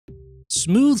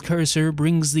SmoothCursor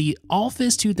brings the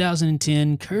Office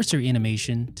 2010 cursor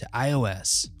animation to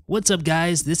iOS. What's up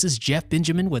guys, this is Jeff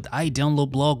Benjamin with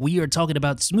iDownloadBlog. We are talking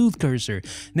about SmoothCursor.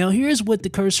 Now here's what the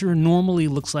cursor normally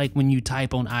looks like when you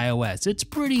type on iOS. It's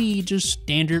pretty just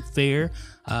standard fare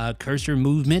cursor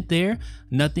movement there.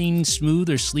 Nothing smooth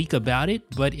or sleek about it,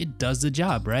 but it does the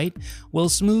job, right? Well,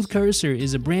 SmoothCursor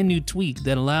is a brand new tweak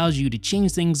that allows you to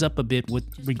change things up a bit with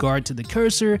regard to the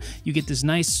cursor. You get this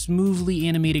nice smoothly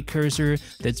animated cursor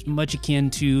that's much akin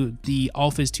to the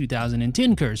Office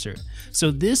 2010 cursor.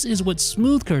 So this is what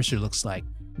SmoothCursor looks like.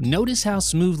 Notice how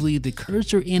smoothly the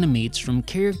cursor animates from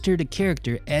character to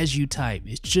character as you type.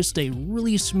 It's just a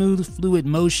really smooth, fluid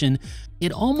motion.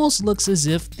 It almost looks as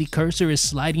if the cursor is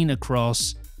sliding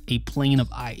across a plane of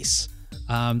ice.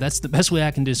 That's the best way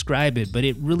I can describe it, but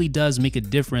it really does make a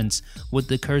difference with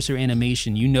the cursor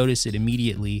animation. You notice it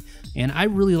immediately, and I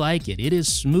really like it. It is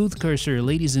SmoothCursor,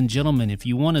 ladies and gentlemen. If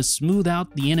you want to smooth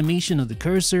out the animation of the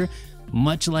cursor,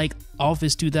 much like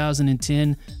Office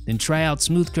 2010, then try out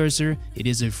SmoothCursor. It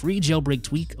is a free jailbreak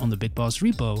tweak on the Big Boss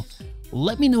repo.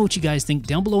 Let me know what you guys think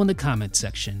down below in the comment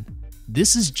section.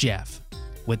 This is Jeff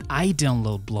with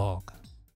iDownloadBlog.